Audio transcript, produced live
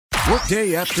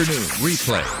Workday afternoon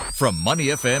replay from Money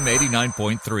FM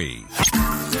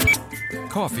 89.3.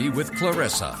 Coffee with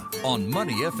Clarissa on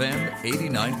Money FM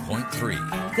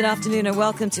 89.3. Good afternoon and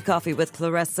welcome to Coffee with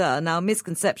Clarissa. Now,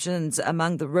 misconceptions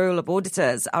among the role of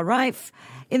auditors are rife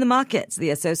in the markets. The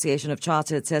Association of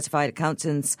Chartered Certified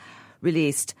Accountants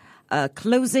released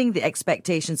Closing the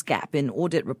Expectations Gap in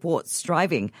Audit Reports,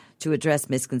 striving to address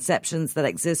misconceptions that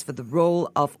exist for the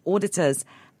role of auditors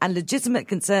and legitimate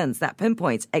concerns that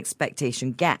pinpoint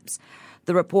expectation gaps.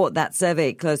 The report that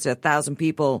surveyed close to 1,000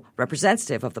 people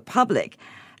representative of the public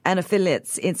and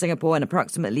affiliates in Singapore and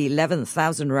approximately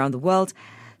 11,000 around the world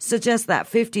suggests that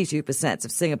 52% of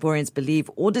Singaporeans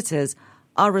believe auditors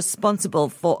are responsible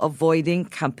for avoiding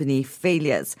company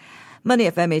failures. Money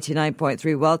FM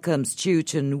 89.3 welcomes Chew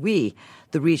Chun Wee,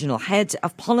 the regional head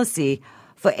of policy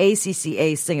for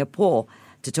ACCA Singapore,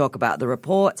 to talk about the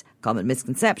report, common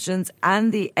misconceptions,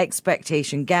 and the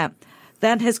expectation gap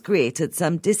that has created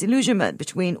some disillusionment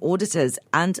between auditors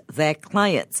and their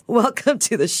clients. Welcome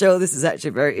to the show. This is actually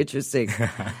very interesting.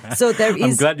 So there is...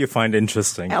 I'm glad you find it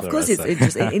interesting. Of course, it's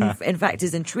interesting. In fact,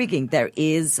 it's intriguing. There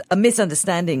is a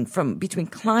misunderstanding between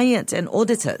client and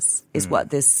auditors, is what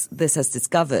this has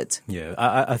discovered. Yeah,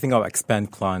 I think I'll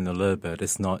expand client a little bit.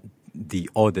 It's not the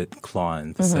audit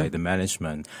client, say the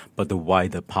management, but the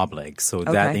wider public. So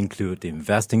that includes the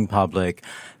investing public,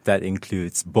 that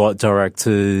includes board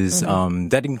directors,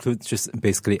 that includes just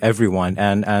basically everyone.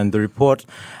 And the report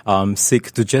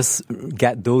seeks to just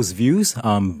get those views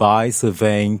by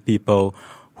surveying people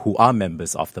who are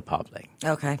members of the public.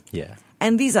 Okay. Yeah.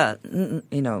 And these are,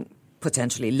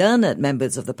 potentially learned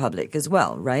members of the public as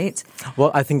well, right? Well,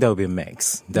 I think that will be a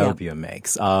mix. Will be a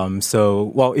mix.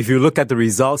 If you look at the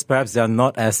results, perhaps they are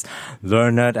not as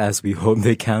learned as we hope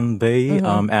they can be.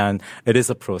 And it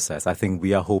is a process. I think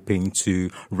we are hoping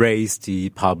to raise the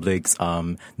public's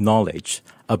knowledge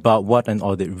about what an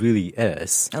audit really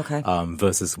is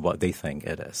versus what they think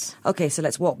it is. Okay, so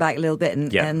let's walk back a little bit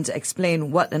and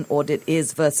explain what an audit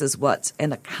is versus what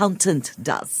an accountant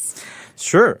does.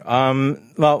 Sure.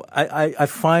 I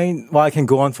find, I can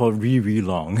go on for really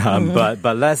long,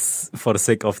 but let's, for the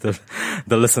sake of the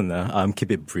listener,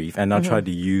 keep it brief, and I'll try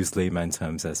to use layman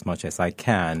terms as much as I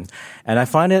can. And I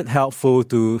find it helpful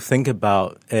to think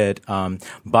about it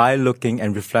by looking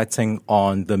and reflecting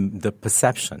on the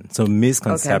perception, so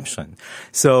misconception.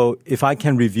 So if I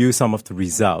can review some of the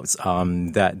results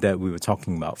that we were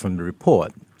talking about from the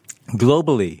report.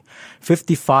 Globally,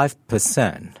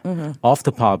 55% of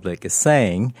the public is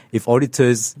saying if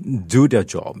auditors do their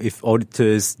job, if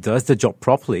auditors does their job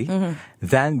properly,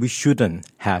 then we shouldn't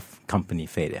have company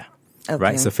failure. Okay.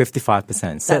 Right? So 55% said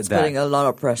that. That's putting a lot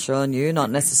of pressure on you, not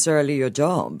necessarily your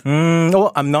job.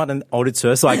 Well, I'm not an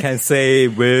auditor, so I can say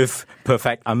with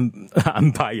perfect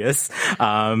unbiased.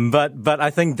 But I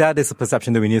think that is a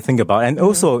perception that we need to think about. And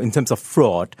also in terms of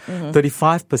fraud,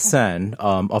 35%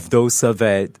 of those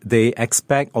surveyed, they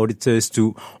expect auditors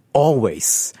to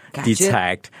always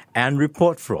detect and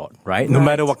report fraud, right? No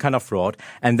matter what kind of fraud.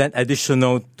 And then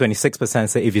additional 26%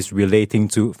 say if it's relating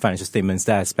to financial statements,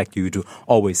 they expect you to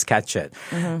always catch it.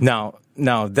 Now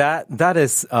that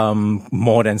is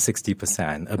more than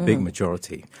 60%, a big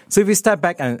majority. So if we step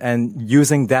back and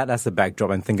using that as a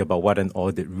backdrop and think about what an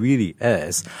audit really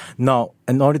is, now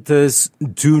auditors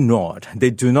do not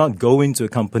go into a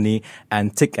company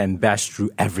and tick and bash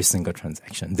through every single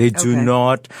transaction. They do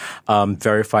not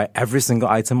verify every single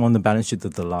item on the balance sheet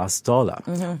of the last dollar.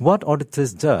 What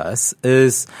auditors does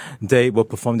is they will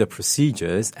perform their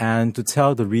procedures and to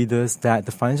tell the readers that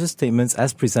the financial statements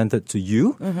as presented to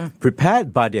you,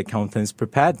 prepared by the accountants,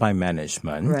 prepared by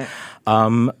management,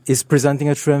 is presenting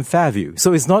a true and fair view.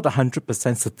 So it's not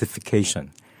 100%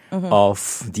 certification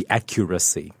of the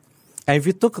accuracy. And if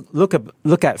you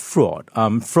look at fraud,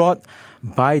 fraud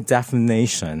by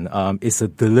definition is a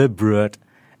deliberate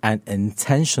and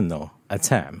intentional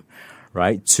attempt,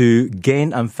 right, to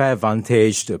gain unfair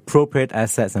advantage, to appropriate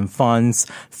assets and funds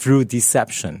through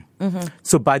deception.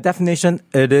 So by definition,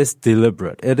 it is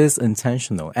deliberate, it is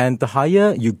intentional. And the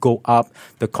higher you go up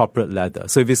the corporate ladder,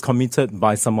 so if it's committed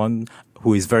by someone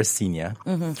who is very senior,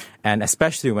 and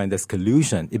especially when there's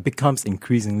collusion, it becomes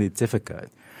increasingly difficult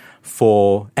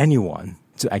for anyone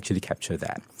to actually capture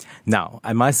that. Now,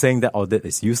 am I saying that audit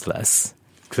is useless?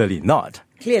 Clearly not.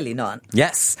 Clearly not.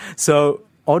 Yes. So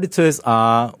auditors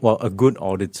are, a good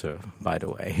auditor, by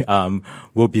the way,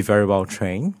 will be very well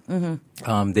trained.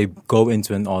 They go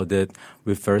into an audit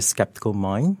with very skeptical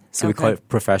mind. So we call it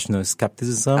professional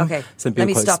skepticism. Okay. Let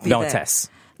me stop you there.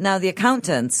 Test. Now, the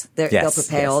accountants, they'll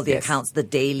prepare all the accounts, the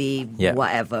daily,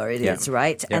 whatever it is,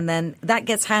 right? And then that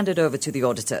gets handed over to the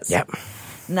auditors.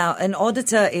 Now, an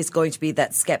auditor is going to be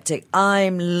that skeptic.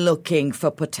 I'm looking for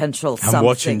potential something. I'm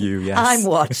watching you, yes. I'm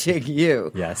watching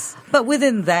you. Yes. But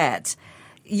within that,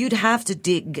 you'd have to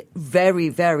dig very,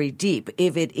 very deep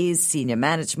if it is senior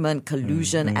management,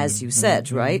 collusion, as you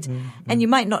said, right? And you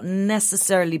might not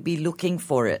necessarily be looking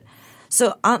for it.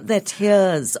 So aren't there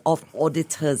tiers of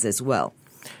auditors as well?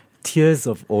 Tiers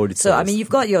of auditors. So, I mean, you've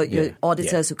got your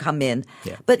auditors who come in.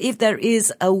 Yeah. But if there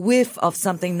is a whiff of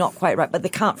something not quite right, but they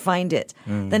can't find it,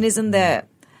 then isn't there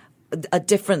a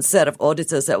different set of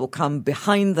auditors that will come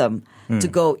behind them to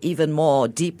go even more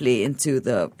deeply into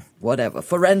the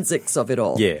forensics of it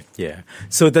all? Yeah.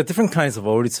 So the different kinds of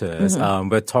auditors,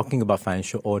 we're talking about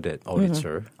financial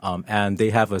auditor, and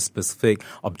they have a specific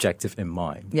objective in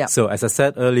mind. Yeah. So as I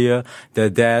said earlier, they're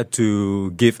there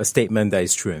to give a statement that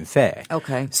is true and fair.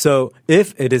 Okay. So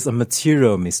if it is a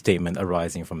material misstatement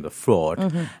arising from the fraud,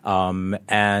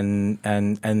 and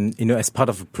as part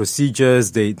of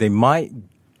procedures, they might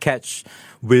catch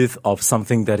with of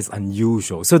something that is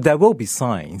unusual. So there will be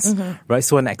signs, right?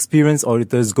 So an experienced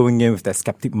auditor is going in with that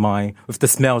skeptic mind, with the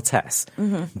smell test.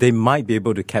 They might be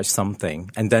able to catch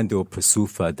something, and then they will pursue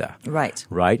further. Right.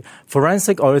 Right?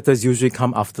 Forensic auditors usually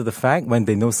come after the fact when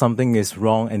they know something is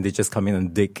wrong, and they just come in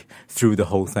and dig through the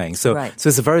whole thing. So, Right. so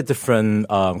it's a very different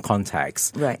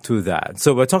context Right. to that.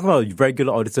 So we're talking about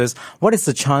regular auditors. What is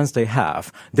the chance they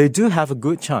have? They do have a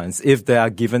good chance if they are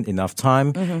given enough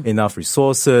time, enough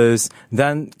resources,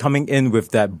 then coming in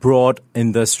with that broad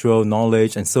industrial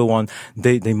knowledge and so on,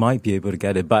 they might be able to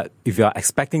get it. But if you're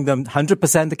expecting them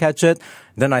 100% to catch it,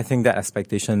 then I think that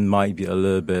expectation might be a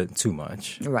little bit too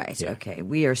much. Right. Yeah. Okay.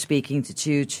 We are speaking to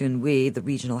Chu Chun Wei, the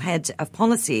regional head of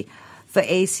policy for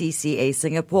ACCA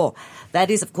Singapore.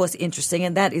 That is, of course, interesting.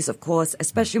 And that is, of course,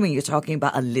 especially when you're talking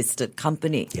about a listed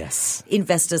company. Yes.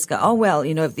 Investors go, oh, well,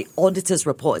 if the auditor's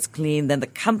report is clean, then the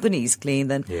company is clean,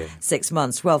 then 6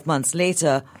 months, 12 months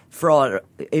later, fraud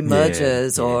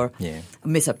emerges or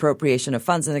misappropriation of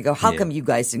funds. And they go, how come you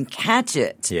guys didn't catch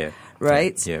it? Yeah.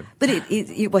 Right? Yeah. But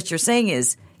what you're saying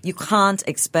is you can't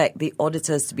expect the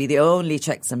auditors to be the only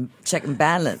check and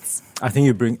balance. I think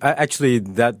you bring actually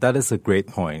that is a great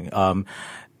point.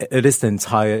 It is the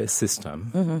entire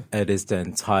system. It is the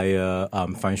entire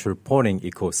financial reporting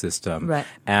ecosystem. Right.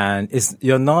 And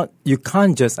you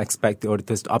can't just expect the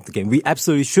auditors to up the game. We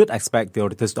absolutely should expect the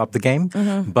auditors to up the game,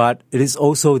 but it is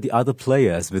also the other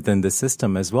players within the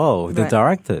system as well. The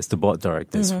directors, the board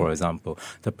directors, for example,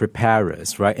 the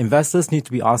preparers, right? Investors need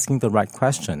to be asking the right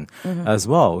question as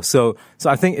well. So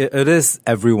I think it is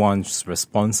everyone's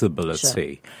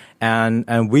responsibility. Sure. And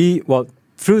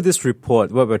through this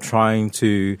report, what we're trying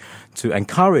to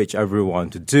encourage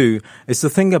everyone to do is to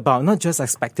think about not just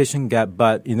expectation gap,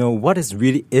 but what is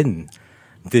really in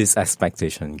this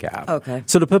expectation gap. Okay.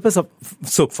 So for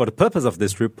the purpose of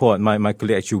this report, my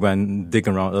colleague actually went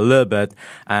digging around a little bit,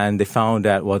 and they found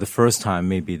that the first time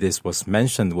maybe this was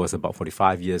mentioned was about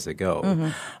 45 years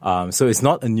ago. So it's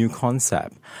not a new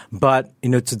concept. But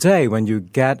today when you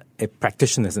get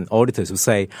practitioners and auditors who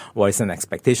say, well, it's an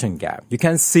expectation gap, you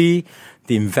can see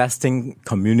the investing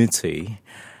community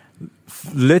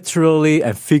literally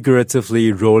and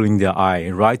figuratively rolling their eye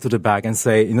right to the back and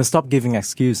say, stop giving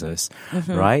excuses,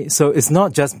 right? So it's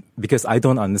not just because I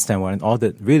don't understand what an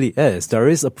audit really is. There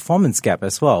is a performance gap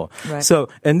as well. Right. So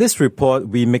in this report,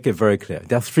 we make it very clear.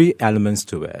 There are 3 elements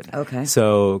to it. Okay.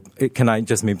 So can I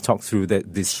just maybe talk through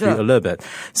these Sure. 3 a little bit?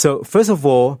 So first of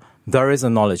all, there is a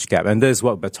knowledge gap, and this is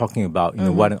what we're talking about,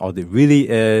 what an audit really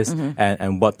is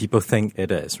and what people think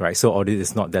it is, right? So audit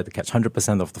is not there to catch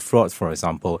 100% of the fraud, for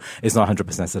example. It's not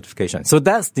 100% certification. So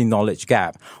that's the knowledge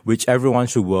gap, which everyone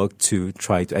should work to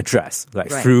try to address,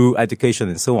 through education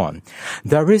and so on.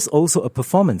 There is also a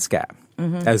performance gap.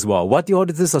 As well, what the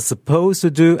auditors are supposed to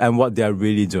do and what they are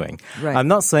really doing. Right. I'm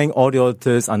not saying all the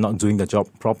auditors are not doing their job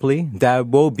properly. There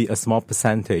will be a small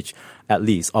percentage, at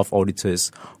least, of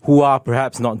auditors who are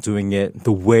perhaps not doing it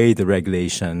the way the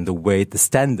regulation, the way the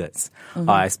standards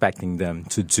are expecting them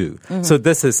to do. So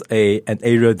this is an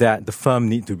area that the firm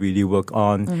need to really work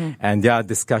on. And there are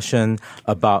discussion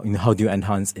about how do you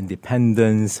enhance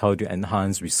independence, how do you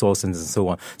enhance resources and so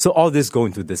on. So all this go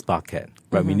into this bucket,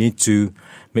 right? We need to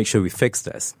make sure we fix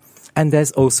this. And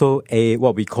there's also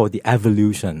what we call the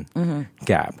evolution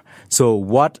gap. So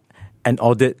what an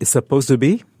audit is supposed to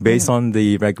be based on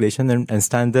the regulation and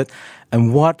standard,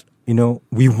 and what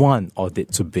we want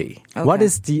audit to be. Okay. What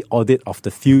is the audit of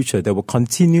the future that will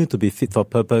continue to be fit for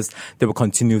purpose, that will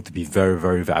continue to be very,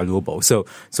 very valuable? So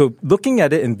looking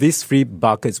at it in these 3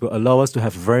 buckets will allow us to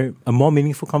have a more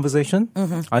meaningful conversation,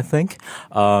 I think,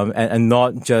 and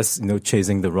not just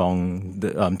chasing the wrong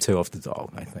tail of the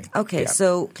dog, I think. Okay, Yeah.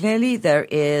 so clearly there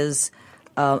is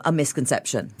a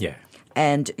misconception. Yeah.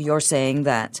 And you're saying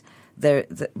that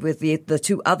with the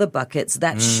two other buckets,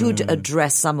 that should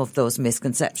address some of those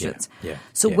misconceptions.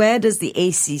 So where does the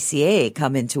ACCA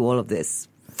come into all of this?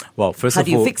 Well, first How of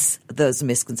do you all, fix those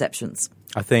misconceptions?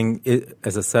 I think,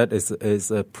 as I said,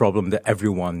 is a problem that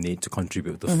everyone needs to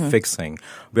contribute to fixing.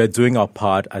 We're doing our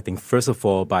part, I think, first of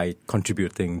all, by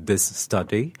contributing this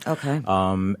study. Okay.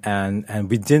 And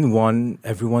we didn't want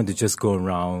everyone to just go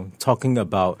around talking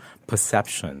about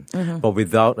perception, but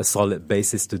without a solid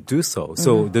basis to do so.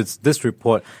 So this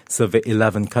report surveyed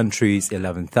 11 countries,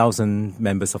 11,000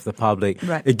 members of the public.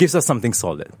 Right. It gives us something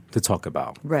solid to talk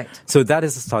about. Right. So that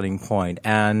is a starting point.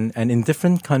 And in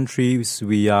different countries,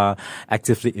 we are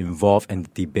actively involved in the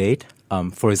debate.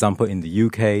 For example, in the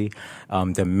UK,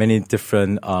 there are many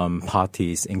different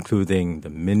parties, including the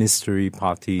ministry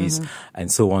parties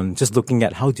and so on, just looking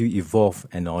at how do you evolve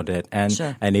an audit. And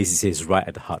ACCA is right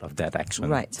at the heart of that action,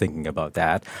 thinking about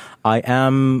that. I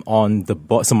am on the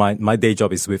board, so my day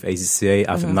job is with ACCA.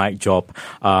 I have a night job.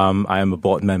 I am a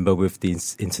board member with the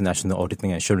International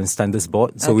Auditing and Assurance Standards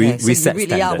Board. So we set you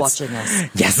really standards. are watching us.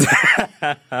 Yes.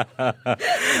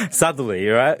 Suddenly,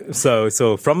 right?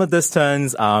 So from a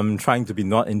distance, trying to be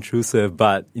not intrusive,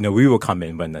 but we will come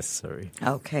in when necessary.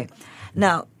 Okay.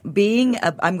 Now,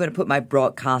 I'm going to put my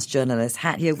broadcast journalist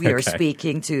hat here. We are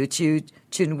speaking to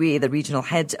Chun Wee, the regional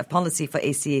head of policy for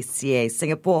ACCA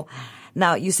Singapore.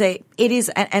 Now, you say it is,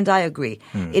 and I agree,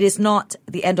 it is not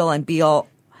the end-all and be-all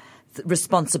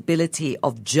responsibility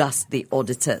of just the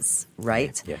auditors,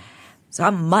 right? Yeah. So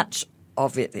how much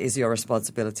of it is your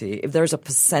responsibility? If there's a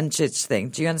percentage thing,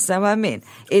 do you understand what I mean?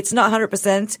 It's not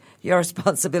 100% your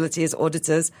responsibility as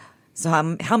auditors. So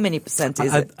how many percent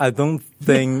is it? I don't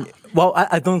think. Well,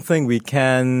 I don't think we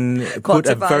can put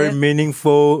a Quantify very it?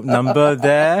 meaningful number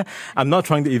there. I'm not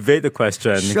trying to evade the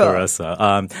question, Sure.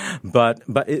 Clarissa.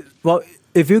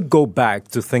 If you go back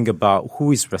to think about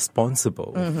who is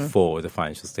responsible for the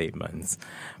financial statements,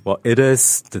 well, it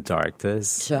is the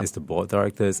directors, Sure. it's the board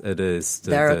directors, it is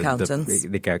Their accountants.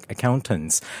 the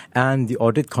accountants, and the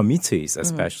audit committees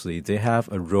especially. They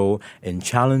have a role in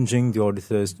challenging the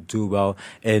auditors to do well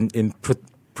and in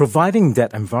providing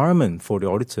that environment for the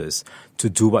auditors to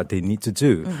do what they need to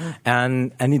do.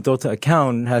 And anecdotal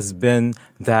account has been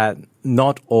that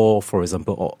not all, for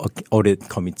example, audit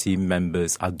committee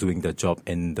members are doing their job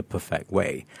in the perfect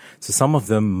way. So some of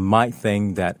them might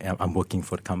think that I'm working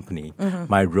for the company.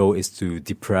 My role is to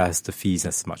depress the fees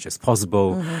as much as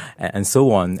possible and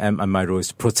so on. And my role is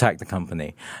to protect the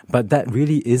company. But that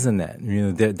really isn't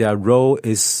it. Their role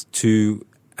is to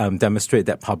demonstrate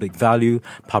that public value,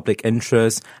 public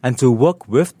interest, and to work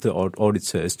with the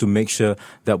auditors to make sure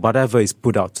that whatever is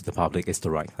put out to the public is the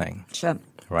right thing. Sure.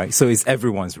 Right? So it's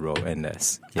everyone's role in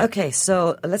this. Yeah. Okay,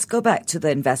 so let's go back to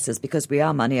the investors because we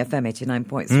are Money FM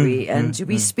 89.3 and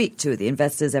we speak to the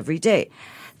investors every day.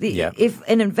 If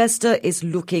an investor is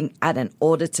looking at an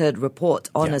audited report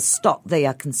on a stock they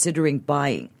are considering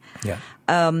buying,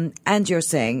 and you're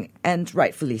saying, and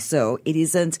rightfully so, it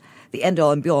isn't the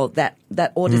end-all and be-all, that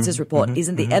auditor's report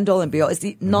isn't the end-all and be-all. It's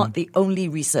not the only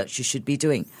research you should be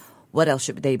doing. What else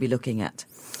should they be looking at?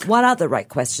 What are the right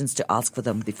questions to ask for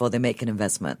them before they make an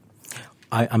investment?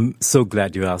 I'm so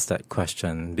glad you asked that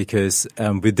question because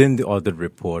within the audit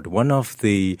report, one of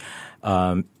the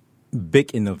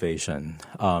big innovation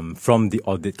from the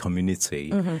audit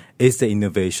community is the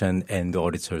innovation in the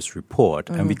auditor's report,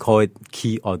 and we call it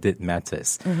key audit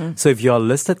matters. So if you are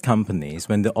listed companies,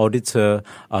 when the auditor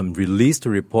release the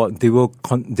report, they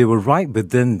will write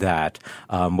within that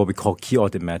what we call key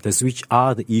audit matters, which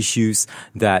are the issues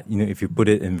that, if you put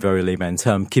it in very layman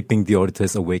term, keeping the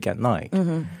auditors awake at night.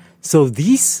 So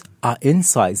these are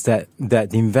insights that the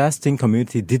investing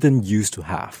community didn't used to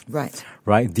have.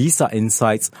 Right? These are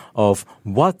insights of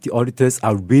what the auditors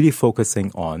are really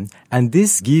focusing on. And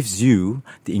this gives you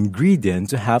the ingredient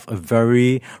to have a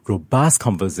very robust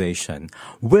conversation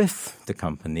with the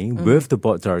company, with the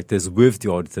board directors, with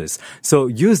the auditors. So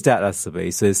use that as the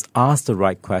basis, ask the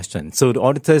right question. So the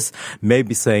auditors may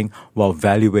be saying, well,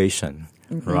 valuation.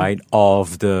 Right,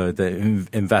 of the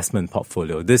investment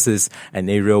portfolio. This is an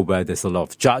area where there's a lot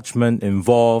of judgment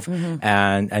involved,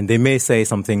 and they may say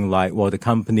something like, well, the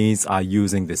companies are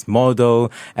using this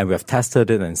model and we have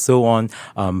tested it and so on,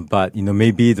 but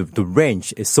maybe the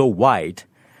range is so wide.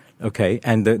 Okay,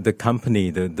 and the company,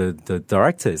 the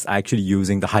directors are actually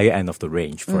using the higher end of the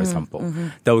range, for example.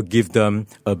 That would give them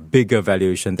a bigger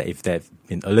valuation than if they've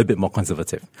been a little bit more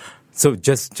conservative. So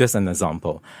just an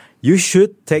example. You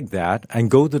should take that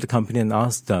and go to the company and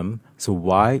ask them, so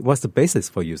what's the basis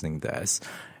for using this?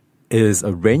 Is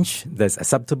a range that's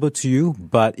acceptable to you,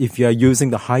 but if you're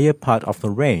using the higher part of the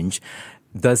range,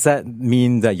 does that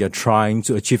mean that you're trying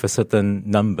to achieve a certain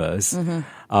numbers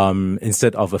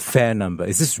instead of a fair number?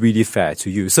 Is this really fair to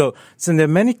you? So there are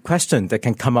many questions that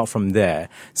can come out from there.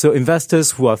 So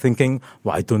investors who are thinking,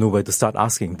 well, I don't know where to start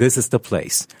asking, this is the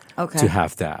place to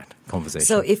have that conversation.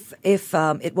 So if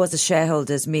it was a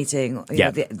shareholders meeting,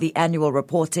 the annual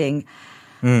reporting,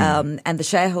 and the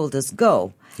shareholders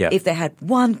go, if they had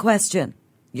one question,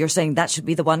 you're saying that should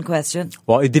be the one question?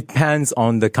 Well, it depends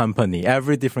on the company.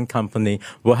 Every different company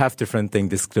will have different things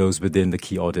disclosed within the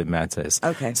key audit matters.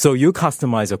 Okay. So you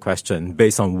customize your question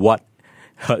based on what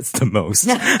hurts the most.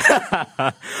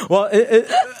 Well,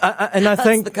 and I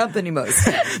think the company most.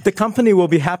 The company will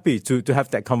be happy to have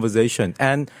that conversation,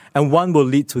 and one will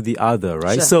lead to the other,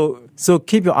 right? Sure. So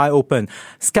keep your eye open.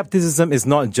 Skepticism is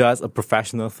not just a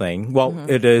professional thing. Well,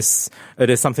 it is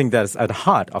something that's at the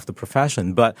heart of the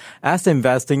profession. But as the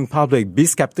investing public, be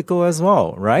skeptical as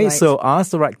well, right? So ask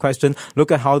the right question.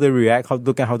 Look at how they react.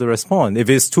 Look at how they respond. If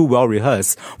it's too well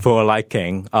rehearsed for a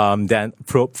liking, then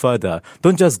probe further.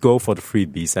 Don't just go for the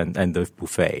freebies and the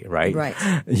buffet, right? Right.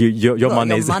 Your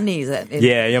money is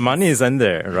your money is in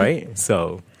there, right?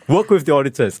 So work with the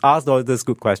auditors. Ask the auditors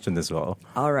good questions as well.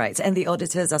 All right. And the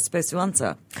auditors are supposed to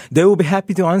answer? They will be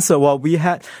happy to answer. Well,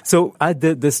 so I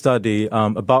did this study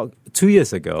about 2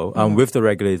 years ago with the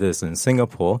regulators in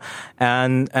Singapore,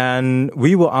 and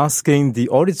we were asking the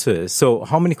auditors, so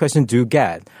how many questions do you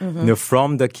get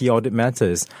from the key audit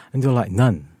matters? And they're like,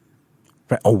 none.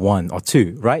 Right, or one or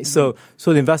two, right? So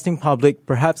the investing public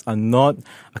perhaps are not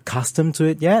accustomed to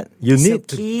it yet.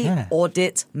 Key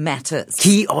audit matters.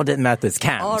 Key audit matters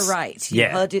counts. All right. You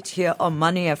heard it here on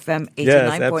Money FM 89.3.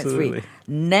 Yes, absolutely.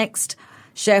 Next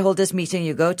shareholders meeting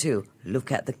you go to,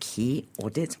 look at the key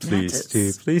audit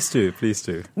matters. Please do.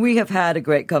 We have had a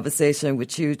great conversation with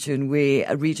Chew Choon Wee,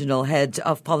 a regional head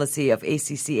of policy of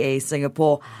ACCA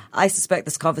Singapore. I suspect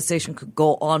this conversation could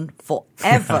go on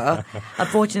forever.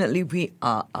 Unfortunately, we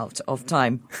are out of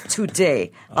time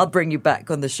today. I'll bring you back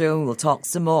on the show and we'll talk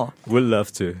some more. We'd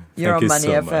love to. You're on Money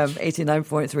so FM much.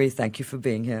 89.3. Thank you for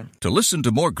being here. To listen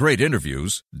to more great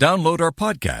interviews, download our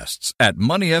podcasts at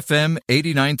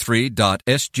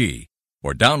moneyfm893.sg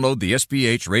or download the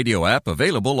SPH radio app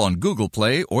available on Google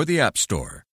Play or the App Store.